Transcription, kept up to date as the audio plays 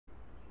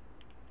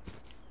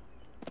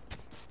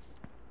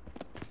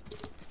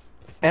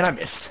And I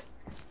missed.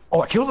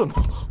 Oh, I killed him.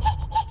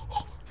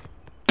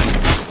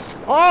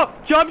 Oh,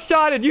 jump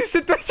shot and you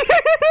sit there.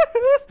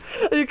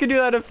 You can do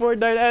that in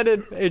Fortnite and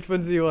in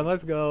H1Z1.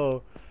 Let's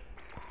go.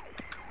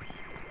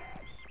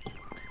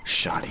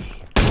 Shoddy.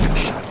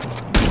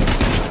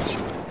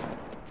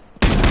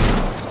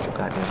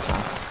 Goddamn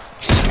time.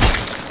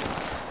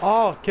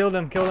 Oh, killed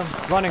him.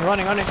 Running. You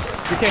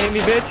can't hit me,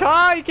 bitch.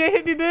 Ah, you can't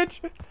hit me, bitch.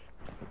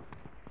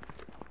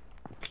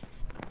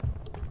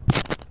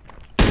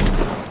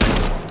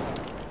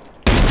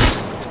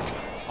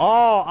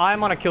 Oh,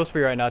 I'm on a kill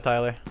spree right now,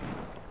 Tyler.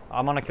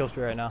 I'm on a kill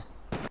spree right now.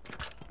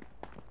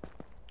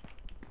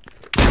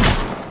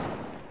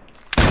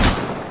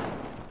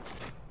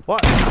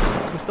 What?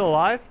 You still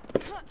alive?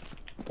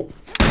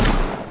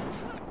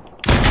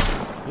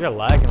 You're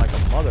lagging like a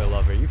mother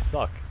lover. You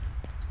suck.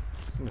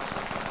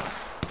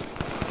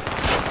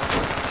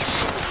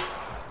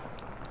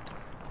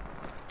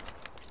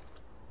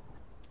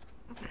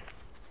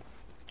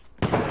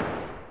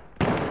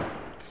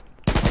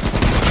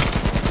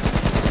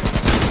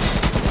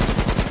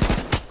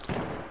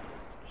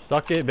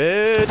 Suck it,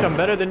 bitch! I'm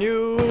better than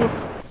you!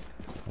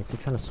 I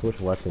keep trying to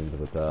switch weapons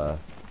with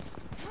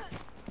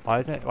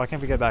Why can't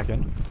we get back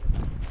in?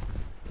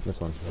 this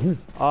one.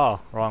 Oh,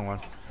 wrong one.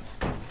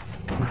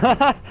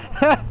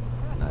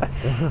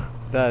 Nice.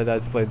 That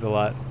explains a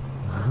lot.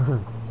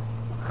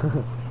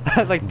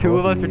 Like two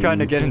of us were trying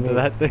to get into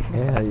that thing.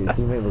 Yeah, your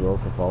teammate was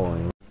also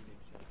following.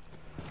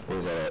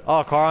 Where's that?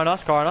 Oh, car on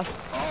us. Oh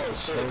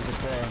shit. There's a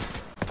car.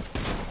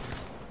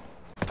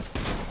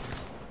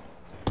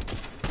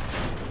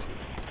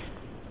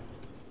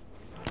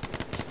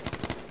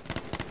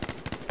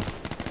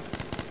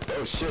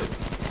 Oh shit.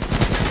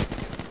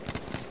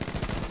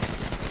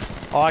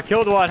 Oh, I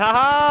killed one.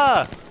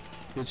 Haha!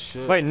 Good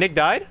shit. Wait, Nick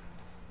died?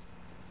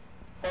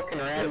 Fucking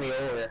ran me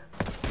over.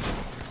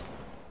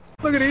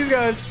 Look at these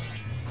guys.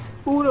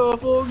 Who the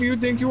fuck you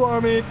think you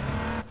are, mate?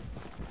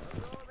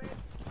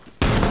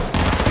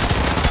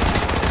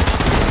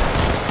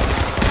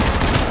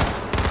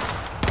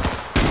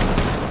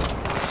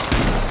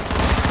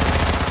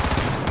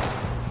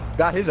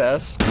 Got his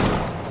ass.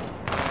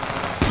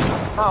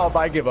 Oh,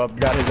 I give up.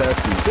 Got his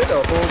ass too. Sit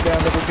up, old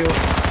down, double kill.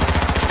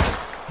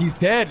 He's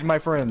dead, my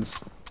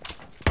friends.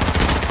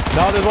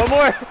 No, there's one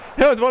more.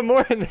 There was one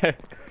more in there.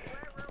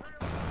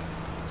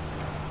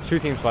 Two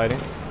teams fighting.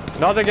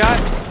 Another guy.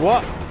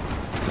 What?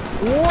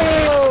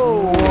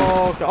 Whoa!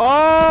 Whoa.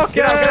 Oh, okay.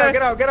 Get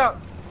out! Get out!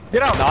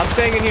 No, I'm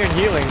staying in here and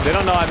healing. They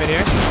don't know I'm in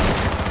here.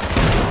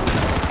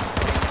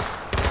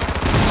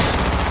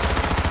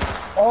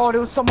 Oh,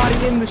 there was somebody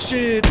in the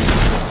shit.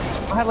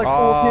 I had like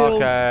 4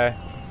 kills. Okay.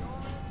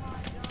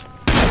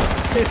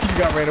 You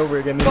got ran over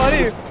again.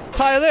 Funny,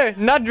 Tyler,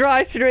 not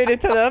drive straight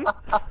into them.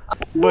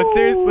 But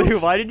seriously,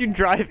 why did you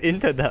drive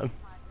into them?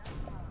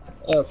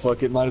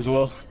 Fuck it, might as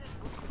well.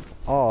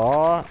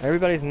 Aw,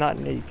 everybody's not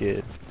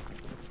naked.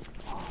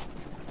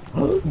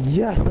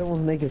 Yes,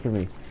 everyone's naked for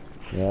me.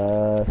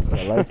 Yes,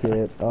 I like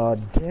it.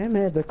 Damn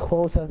it, the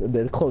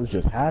clothes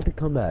just had to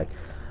come back.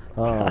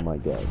 Oh my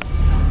god.